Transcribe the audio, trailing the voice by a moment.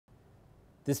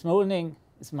This morning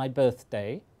is my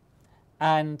birthday,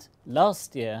 and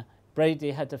last year Brady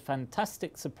had a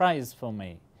fantastic surprise for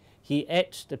me. He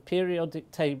etched a periodic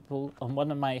table on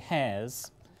one of my hairs,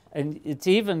 and it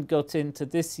even got into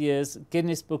this year's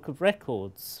Guinness Book of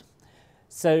Records.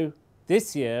 So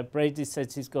this year Brady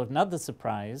says he's got another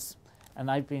surprise,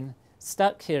 and I've been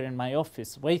stuck here in my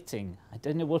office waiting. I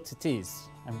don't know what it is.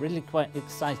 I'm really quite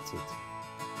excited.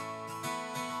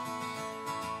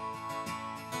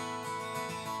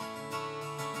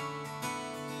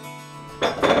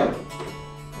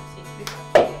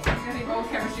 Any more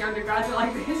chemistry undergraduate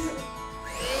like this?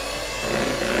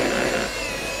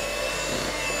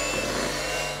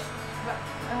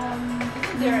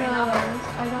 No,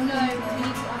 I don't know. We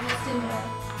need to understand her.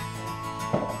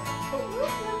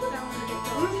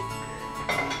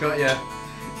 Got ya.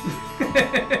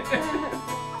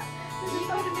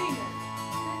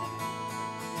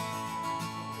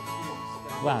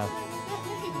 Wow.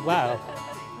 Wow.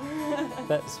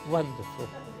 That's wonderful.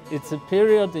 It's a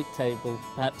periodic table,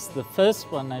 perhaps the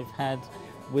first one I've had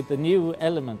with the new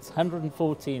elements,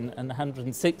 114 and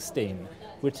 116,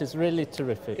 which is really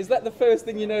terrific. Is that the first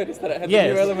thing you noticed, that it had Yes.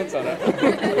 the new elements on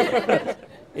it?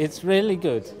 It's really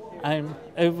good. I'm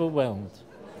overwhelmed.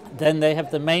 Then they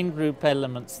have the main group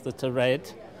elements that are red,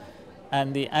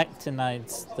 and the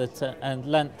actinides that are, and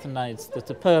lanthanides that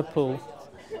are purple.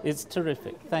 It's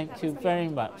terrific. Thank you very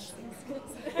much.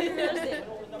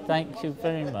 Thank you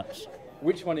very much.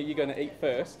 Which one are you going to eat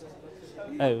first?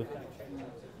 Oh,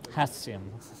 hassium.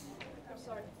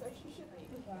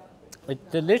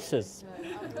 It's delicious.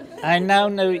 I now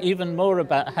know even more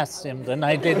about hassium than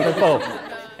I did before.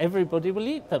 Everybody will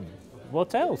eat them.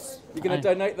 What else? You're going to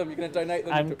donate them? You're going to donate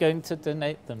them? I'm going to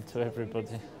donate them to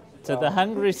everybody. To the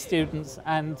hungry students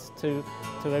and to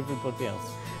everybody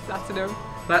else. Platinum.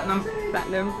 Platinum?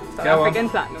 Platinum. South Go on. African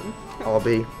platinum.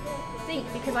 RB.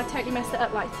 Because I totally messed it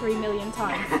up like 3 million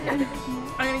times.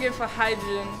 I'm going to go for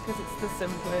hydrogen because it's the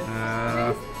simplest.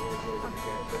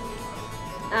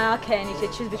 Okay, I need to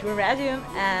choose between radium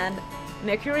and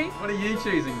mercury. What are you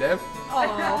choosing, Deb?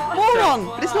 Moron!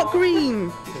 But it's not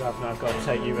green! I've got to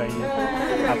take uranium.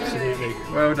 Absolutely.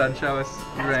 Well done, show us.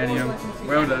 Uranium.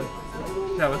 Well done.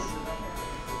 Show us.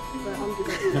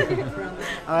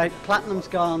 Alright, platinum's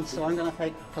gone, so I'm going to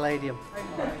take palladium.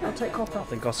 I'll take copper. I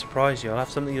think I'll surprise you. I'll have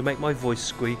something to make my voice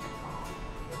squeak.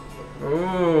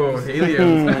 Oh,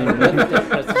 helium.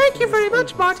 Thank you very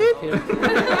much, Martyn.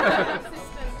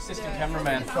 Assistant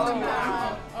cameraman. Oh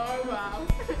wow.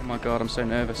 Oh my god, I'm so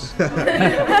nervous.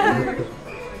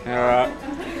 Alright.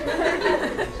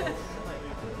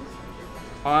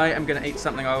 I am going to eat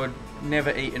something I would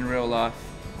never eat in real life,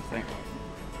 I think.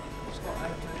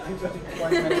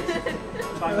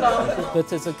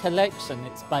 But as a collection,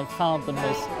 it's by far the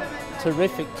most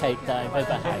terrific cake that I've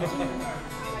ever had.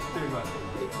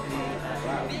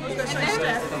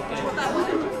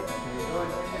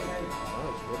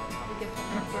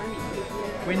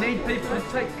 We need people to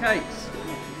take cakes.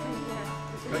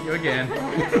 Got you again.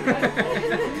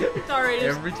 Sorry.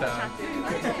 Every time.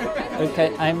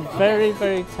 Okay, I'm very,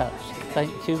 very touched.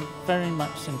 Thank you very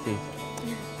much indeed.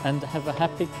 And have a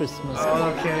happy Christmas.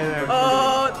 Okay.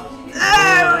 Oh,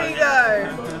 there we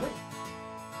go!